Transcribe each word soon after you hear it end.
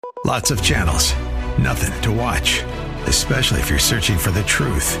Lots of channels, nothing to watch, especially if you're searching for the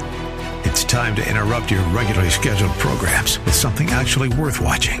truth. It's time to interrupt your regularly scheduled programs with something actually worth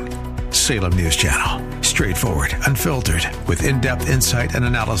watching. Salem News Channel. Straightforward, unfiltered, with in-depth insight and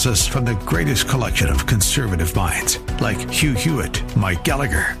analysis from the greatest collection of conservative minds like Hugh Hewitt, Mike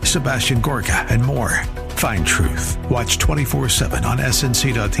Gallagher, Sebastian Gorka, and more. Find truth. Watch 24/7 on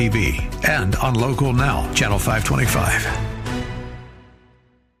snc.tv and on Local Now, Channel 525.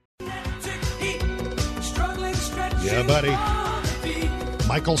 Yeah, buddy.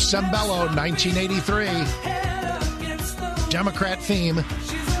 Michael Sembello, 1983. Democrat theme.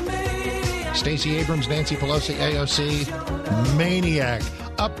 Stacey Abrams, Nancy Pelosi, AOC. Maniac.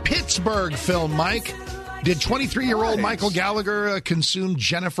 A Pittsburgh film, Mike. Did 23-year-old Michael Gallagher consume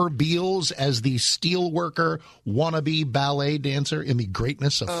Jennifer Beals as the steelworker wannabe ballet dancer in the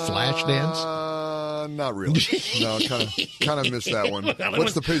greatness of Flashdance? Not really. No, kind of missed that one.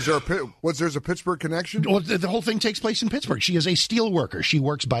 There's a Pittsburgh connection? Well, the whole thing takes place in Pittsburgh. She is a steel worker. She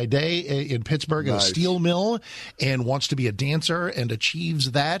works by day in Pittsburgh at a steel mill and wants to be a dancer and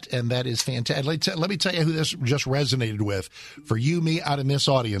achieves that, and that is fantastic. Let me tell you who this just resonated with for you, me, out in this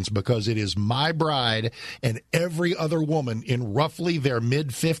audience, because it is my bride and every other woman in roughly their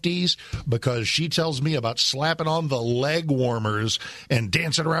mid-50s, because she tells me about slapping on the leg warmers and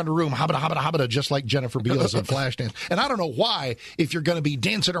dancing around a room, habada, habada, habada, just like Jennifer Beals in Flashdance. And I don't know why, if you're going to be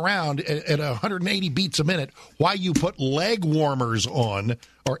dancing around at 180 beats a minute, why you put leg warmers on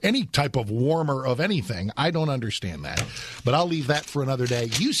or any type of warmer of anything. I don't understand that. But I'll leave that for another day.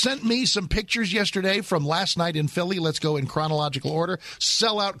 You sent me some pictures yesterday from last night in Philly. Let's go in chronological order.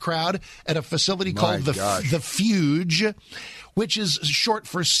 Sellout crowd at a facility called the Fuge, which is short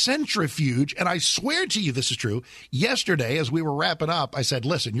for centrifuge. And I swear to you this is true. Yesterday, as we were wrapping up, I said,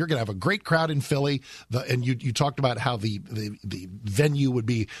 listen, you're going to have a great crowd in Philly. And you talked about how the venue would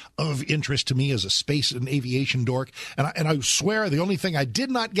be of interest to me as a space and aviation dork. And I swear the only thing I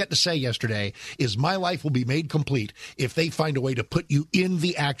did not get to say yesterday is my life will be made complete if they find a way to put you in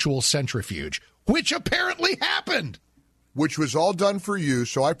the actual centrifuge, which apparently happened. Which was all done for you,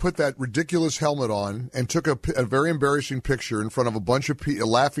 so I put that ridiculous helmet on and took a very embarrassing picture in front of a bunch of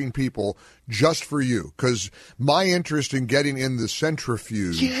laughing people just for you, because my interest in getting in the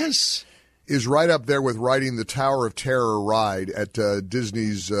centrifuge is right up there with riding the Tower of Terror ride at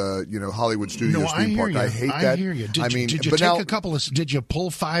Disney's Hollywood Studios theme park. I hate that. I hear you. Did you take a couple of? Did you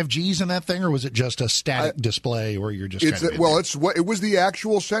pull 5 Gs in that thing, or was it just a static display where you're just? It was the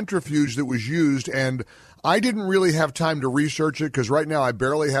actual centrifuge that was used, and I didn't really have time to research it because right now I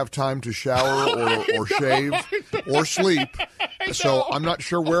barely have time to shower or shave or sleep. So I'm not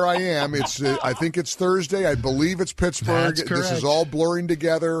sure where I am. I think it's Thursday. I believe it's Pittsburgh. That's correct. This is all blurring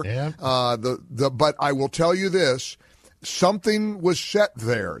together. Yeah. But I will tell you this: something was set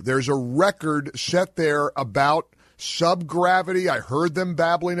there. There's a record set there about subgravity. I heard them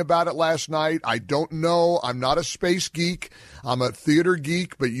babbling about it last night. I don't know. I'm not a space geek. I'm a theater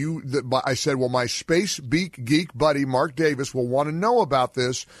geek. But I said, well, my space geek buddy, Mark Davis, will want to know about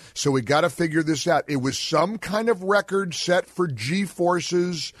this. So we got to figure this out. It was some kind of record set for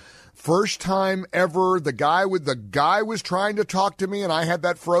G-forces. First time ever. The guy was trying to talk to me, and I had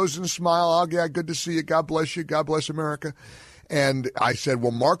that frozen smile. Oh, yeah, good to see you. God bless you. God bless America. And I said,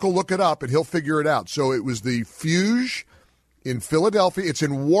 well, Mark will look it up, and he'll figure it out. So it was the Fuge in Philadelphia. It's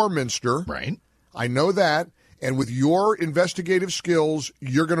in Warminster. Right. I know that. And with your investigative skills,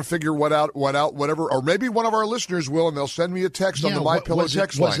 you're going to figure whatever, or maybe one of our listeners will, and they'll send me a text on the MyPillow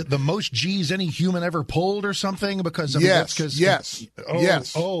text line. Was it the most G's any human ever pulled or something? Because yes.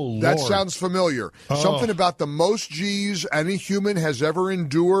 Oh, Lord. That sounds familiar. Something about the most G's any human has ever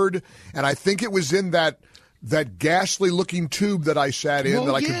endured, and I think it was in that ghastly-looking tube that I sat in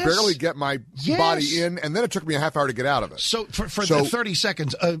I could barely get my body in, and then it took me a half hour to get out of it. So for the 30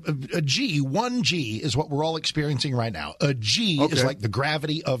 seconds, a G, 1 G is what we're all experiencing right now. A G is like the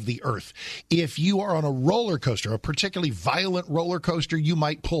gravity of the Earth. If you are on a roller coaster, a particularly violent roller coaster, you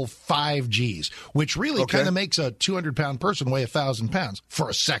might pull 5 Gs, which really kind of makes a 200-pound person weigh 1,000 pounds for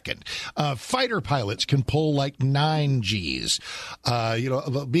a second. Fighter pilots can pull like 9 Gs.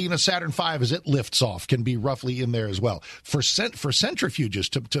 Being a Saturn V as it lifts off can be roughly in there as well. For centrifuges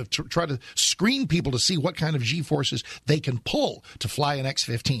to try to screen people to see what kind of G-forces they can pull to fly an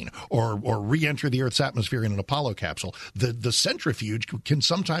X-15 or re-enter the Earth's atmosphere in an Apollo capsule, the centrifuge can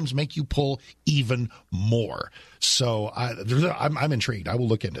sometimes make you pull even more. So I'm intrigued. I will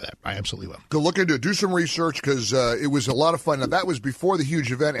look into that. I absolutely will. Go look into it. Do some research because it was a lot of fun. Now, that was before the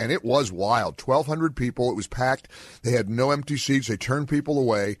huge event, and it was wild. 1,200 people. It was packed. They had no empty seats. They turned people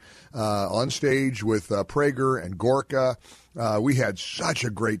away on stage with Prager and Gorka We had such a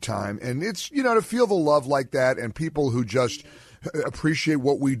great time. And it's, to feel the love like that and people who just appreciate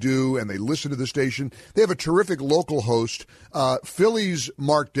what we do and they listen to the station. They have a terrific local host. Philly's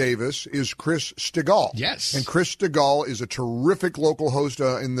Mark Davis is Chris Stigall. Yes. And Chris Stigall is a terrific local host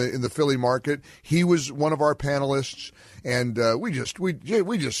in the Philly market. He was one of our panelists. And I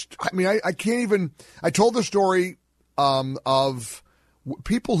can't even, I told the story of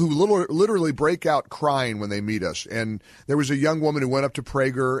people who literally break out crying when they meet us. And there was a young woman who went up to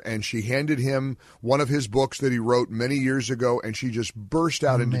Prager and she handed him one of his books that he wrote many years ago, and she just burst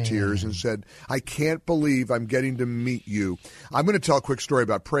out into tears and said, I can't believe I'm getting to meet you. I'm going to tell a quick story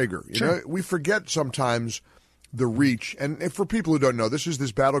about Prager. Sure. We forget sometimes the reach. And for people who don't know, this is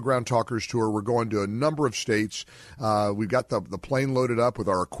this Battleground Talkers tour. We're going to a number of states. We've got the plane loaded up with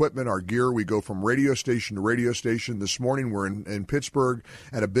our equipment, our gear. We go from radio station to radio station. This morning we're in Pittsburgh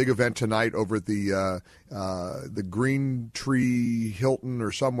at a big event tonight over at the Green Tree Hilton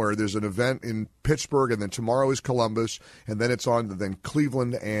or somewhere. There's an event in Pittsburgh, and then tomorrow is Columbus, and then it's on to then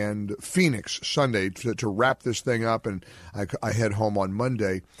Cleveland and Phoenix Sunday to wrap this thing up, and I head home on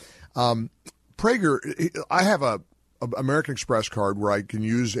Monday. Prager, I have a American Express card where I can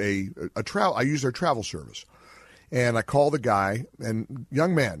use I use their travel service. And I call the guy, and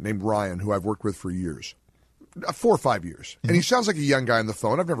young man named Ryan, who I've worked with for years, 4 or 5 years. And he sounds like a young guy on the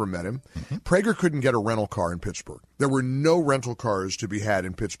phone. I've never met him. Prager couldn't get a rental car in Pittsburgh. There were no rental cars to be had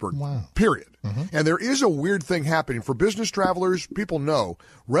in Pittsburgh, period. And there is a weird thing happening. For business travelers, people know,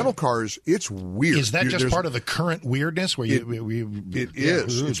 rental cars, it's weird. Is that just part of the current weirdness? Where it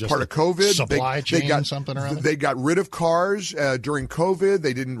is. It's part of COVID. Supply chain, something or other? They got rid of cars during COVID.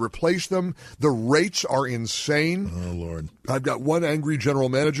 They didn't replace them. The rates are insane. Oh, Lord. I've got one angry general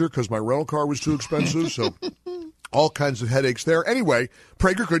manager because my rental car was too expensive, so all kinds of headaches there. Anyway,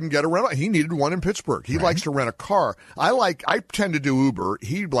 Prager couldn't get a rental. He needed one in Pittsburgh. He likes to rent a car. I tend to do Uber.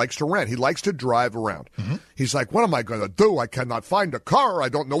 He likes to rent. He likes to drive around. He's like, what am I going to do? I cannot find a car. I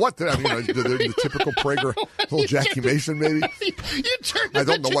don't know what to do. The typical Prager, little Jackie Mason, maybe. You turned I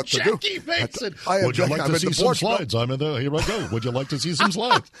don't know what to do. Mason. Would you like to see some slides? Here I go. Would you like to see some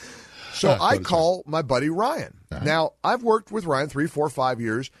slides? So I call my buddy Ryan. Now, I've worked with Ryan 3, 4, 5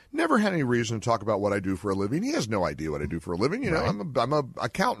 years. Never had any reason to talk about what I do for a living. He has no idea what I do for a living. I'm an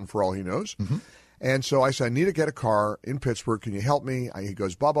accountant for all he knows. And so I said, I need to get a car in Pittsburgh. Can you help me? He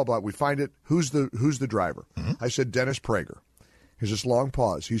goes, blah, blah, blah. We find it. Who's the driver? I said, Dennis Prager. Here's this long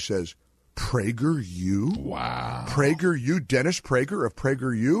pause. He says, PragerU? Wow. PragerU, Dennis Prager of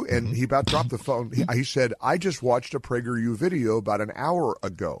PragerU? And he about dropped the phone. He said, I just watched a PragerU video about an hour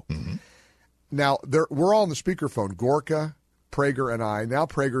ago. Now, we're all on the speakerphone, Gorka, Prager, and I. Now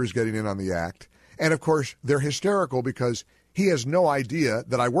Prager is getting in on the act. And, of course, they're hysterical because he has no idea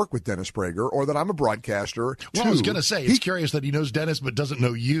that I work with Dennis Prager or that I'm a broadcaster. Well, I was going to say, it's curious that he knows Dennis but doesn't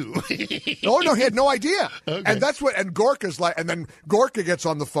know you. Oh, no, he had no idea. Okay. And that's what, and Gorka's like, and then Gorka gets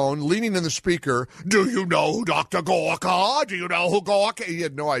on the phone, leaning in the speaker. Do you know Dr. Gorka? Do you know who Gorka? He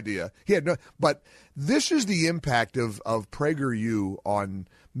had no idea. But this is the impact of PragerU on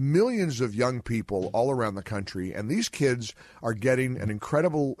millions of young people all around the country, and these kids are getting an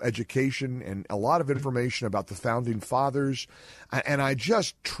incredible education and a lot of information about the founding fathers, and I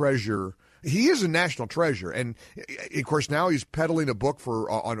just treasure. He is a national treasure, and of course now he's peddling a book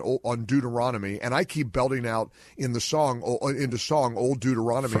on Deuteronomy, and I keep belting out into song Old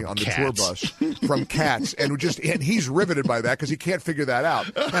Deuteronomy from on the tour bus from Cats, and he's riveted by that because he can't figure that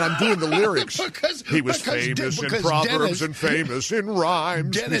out, and I'm doing the lyrics. He was famous in Proverbs and famous in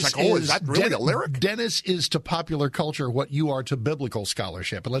rhymes. Dennis he's like, is that really a lyric? Dennis is to popular culture what you are to biblical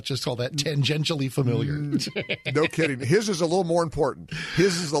scholarship, and let's just call that tangentially familiar. No kidding. His is a little more important.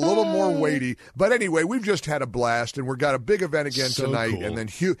 His is a little more weighty. But anyway, we've just had a blast, and we've got a big event again tonight. Cool. And then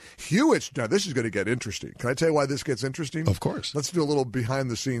Hewitt's. Now, this is going to get interesting. Can I tell you why this gets interesting? Of course. Let's do a little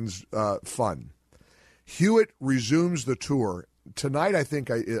behind-the-scenes fun. Hewitt resumes the tour. Tonight,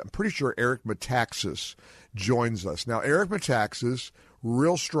 I'm pretty sure Eric Metaxas joins us. Now, Eric Metaxas,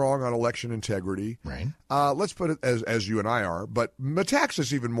 real strong on election integrity. Right. Let's put it as you and I are, but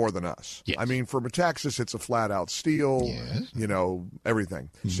Metaxas even more than us. Yes. I mean, for Metaxas, it's a flat-out steal,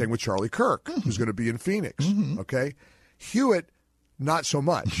 everything. Same with Charlie Kirk, who's going to be in Phoenix, okay? Hewitt, not so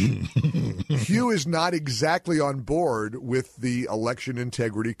much. Hugh is not exactly on board with the election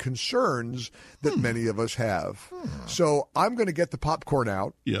integrity concerns that many of us have. So I'm going to get the popcorn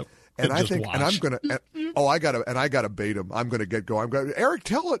out. Yep. And I think, and I'm going to, Oh, I gotta bait him. I'm gonna get going. Eric,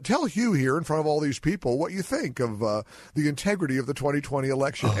 tell Hugh here in front of all these people what you think of the integrity of the 2020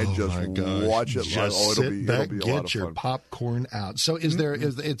 election, and just watch it. Just it'll be a lot of fun. Get your popcorn out. So, is there?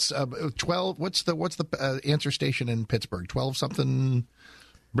 It's 12? What's the answer station in Pittsburgh? 12 something.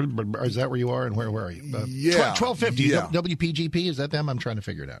 Is that where you are, and where are you? 1250. Yeah. WPGP, is that them? I'm trying to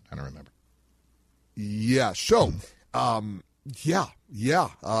figure it out. I don't remember. Yeah. So, yeah.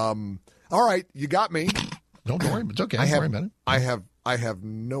 All right, you got me. Don't worry. It's okay. Don't worry about it. I have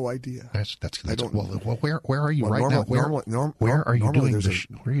no idea. That's where are you now? Where are you doing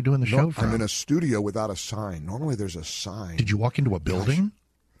the show from? I'm in a studio without a sign. Normally there's a sign. Did you walk into a building?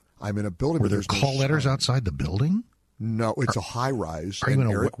 I'm in a building. Were there call letters outside the building? No, it's a high rise. And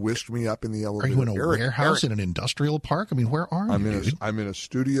Eric whisked me up in the elevator. Are you in a warehouse in an industrial park? I mean, where are you? I'm in a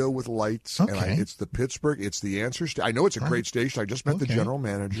studio with lights. Okay. And it's the Pittsburgh. It's the answer. I know it's a great station. I just met the general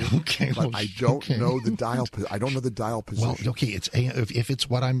manager. Okay, but I don't know the dial. I don't know the dial position. Well, okay. It's if it's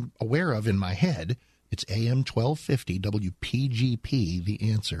what I'm aware of in my head. It's AM 1250 WPGP.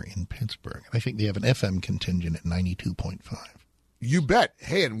 The answer in Pittsburgh. I think they have an FM contingent at 92.5. You bet.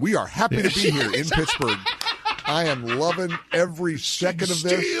 Hey, and we are happy to be here in Pittsburgh. I am loving every second of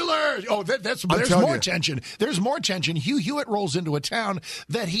this. Steelers! Oh, there's more tension. There's more tension. Hugh Hewitt rolls into a town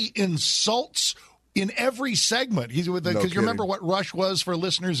that he insults in every segment. He's with because you remember what Rush was for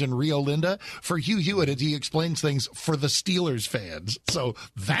listeners in Rio Linda? For Hugh Hewitt, he explains things for the Steelers fans. So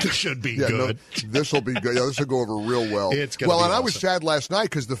that should be good. This will be good. This will go over real well. It's going to be and awesome. I was sad last night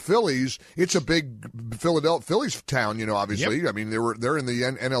because the Phillies, it's a big Philadelphia Phillies town, obviously. Yep. I mean, they're in the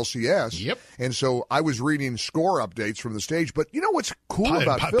NLCS. Yep. And so I was reading score updates from the stage. But you know what's cool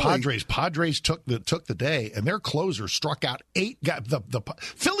about Philly? Padres took the day, and their closer struck out 8 guys. The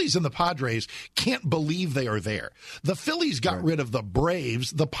Phillies and the Padres can't believe they are there. The Phillies got rid of the Braves.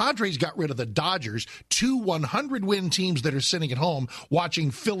 The Padres got rid of the Dodgers, 2 100-win teams that are sitting at home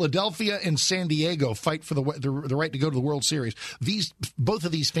watching Philadelphia and San Diego fight for the right to go to the World Series. Both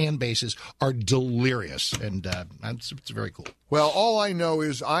of these fan bases are delirious, and it's very cool. Well, all I know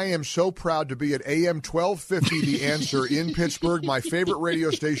is I am so proud to be at AM 1250, The Answer in Pittsburgh, my favorite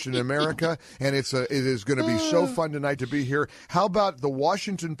radio station in America, and it is going to be so fun tonight to be here. How about the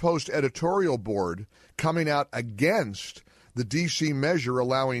Washington Post editorial board coming out against the D.C. measure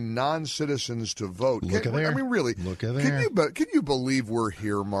allowing non-citizens to vote? Look at there. I mean, really. Look at there. Can you believe we're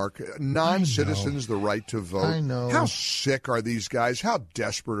here, Mark? Non-citizens, the right to vote. I know. How sick are these guys? How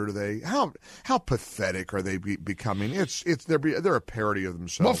desperate are they? How pathetic are they becoming? They're a parody of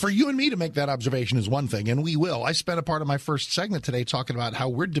themselves. Well, for you and me to make that observation is one thing, and we will. I spent a part of my first segment today talking about how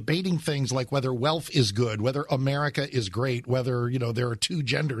we're debating things like whether wealth is good, whether America is great, whether there are 2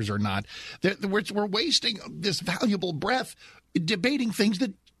 genders or not. We're wasting this valuable breath debating things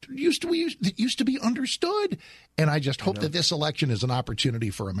that used to be understood. And I just hope that this election is an opportunity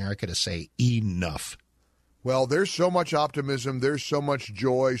for America to say enough. Well, there's so much optimism, there's so much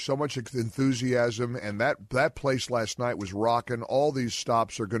joy, so much enthusiasm, and that place last night was rocking. All these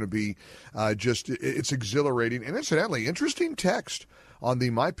stops are going to be it's exhilarating. And incidentally, interesting text on the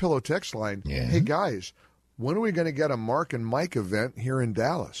MyPillow text line. Yeah. Hey, guys, when are we going to get a Mark and Mike event here in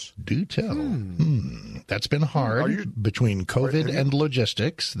Dallas? Do tell. That's been hard between COVID and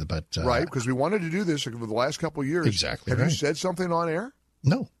logistics. But right, because we wanted to do this over the last couple of years. Exactly. Have you said something on air?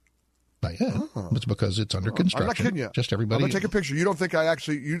 No. Not yet. It's because it's under construction. I'm not kidding you. Just everybody. I'm going to take a picture. You don't think I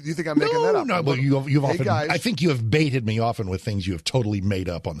actually, you think I'm making that up? No, well, you've often, guys. I think you have baited me often with things you have totally made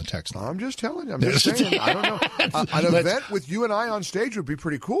up on the text line. I'm just telling you. I'm just saying. I don't know. An event with you and I on stage would be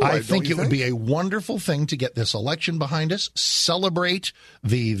pretty cool. I think it would be a wonderful thing to get this election behind us, celebrate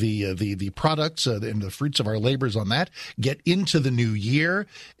the products and the fruits of our labors on that, get into the new year,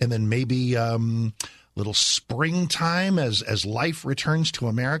 and then maybe little springtime as life returns to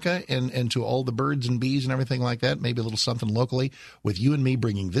America and to all the birds and bees and everything like that. Maybe a little something locally with you and me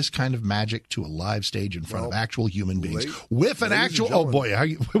bringing this kind of magic to a live stage in front of actual human beings with an actual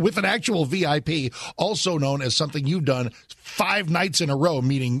with an actual VIP, also known as something you've done 5 nights in a row,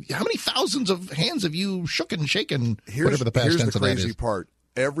 meaning how many thousands of hands have you shook and shaken? Whatever the past tense of that is. Here's the crazy part.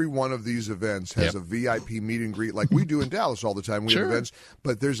 Every one of these events has a VIP meet and greet like we do in Dallas all the time. We have events,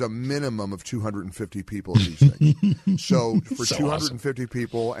 but there's a minimum of 250 people at these things. So for 250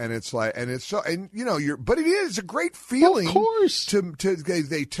 people, and it's like, but it is a great feeling. Of course.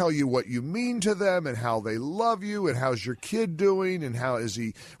 They tell you what you mean to them and how they love you and how's your kid doing and how is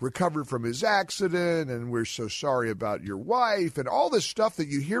he recovered from his accident and we're so sorry about your wife and all this stuff that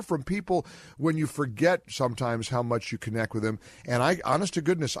you hear from people when you forget sometimes how much you connect with them. And honest to to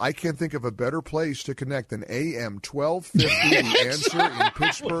goodness, I can't think of a better place to connect than AM 1250, The Answer in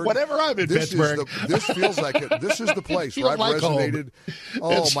Pittsburgh. Whatever I'm in Pittsburgh. This feels like it. This is the place where I've resonated.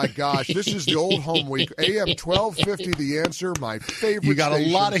 Oh, my gosh. This is the old home week. AM 1250, The Answer, my favorite You got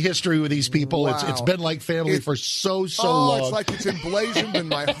station. a lot of history with these people. Wow. It's been like family for so long. It's like it's emblazoned in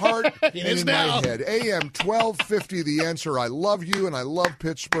my heart and in my head. AM 1250, The Answer. I love you, and I love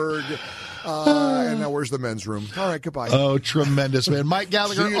Pittsburgh. And now where's the men's room? All right, goodbye. Oh, tremendous, man. Mike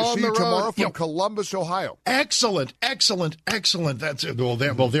Gallagher see on the you road. tomorrow from Columbus, Ohio. Excellent. That's it. Well,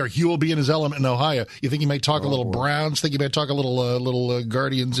 there Hugh will be in his element in Ohio. You think he may talk a little Browns? Think he may talk a little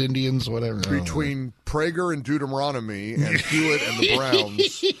Guardians, Indians, whatever? Between Prager and Deuteronomy and Hewitt and the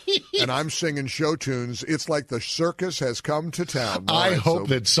Browns, and I'm singing show tunes, it's like the circus has come to town. I hope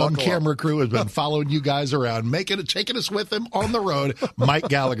that some camera crew has been following you guys around, taking us with them on the road. Mike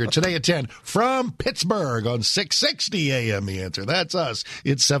Gallagher, today at 10 from Pittsburgh on 660 AM The Answer. That's us.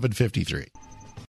 It's 7:53.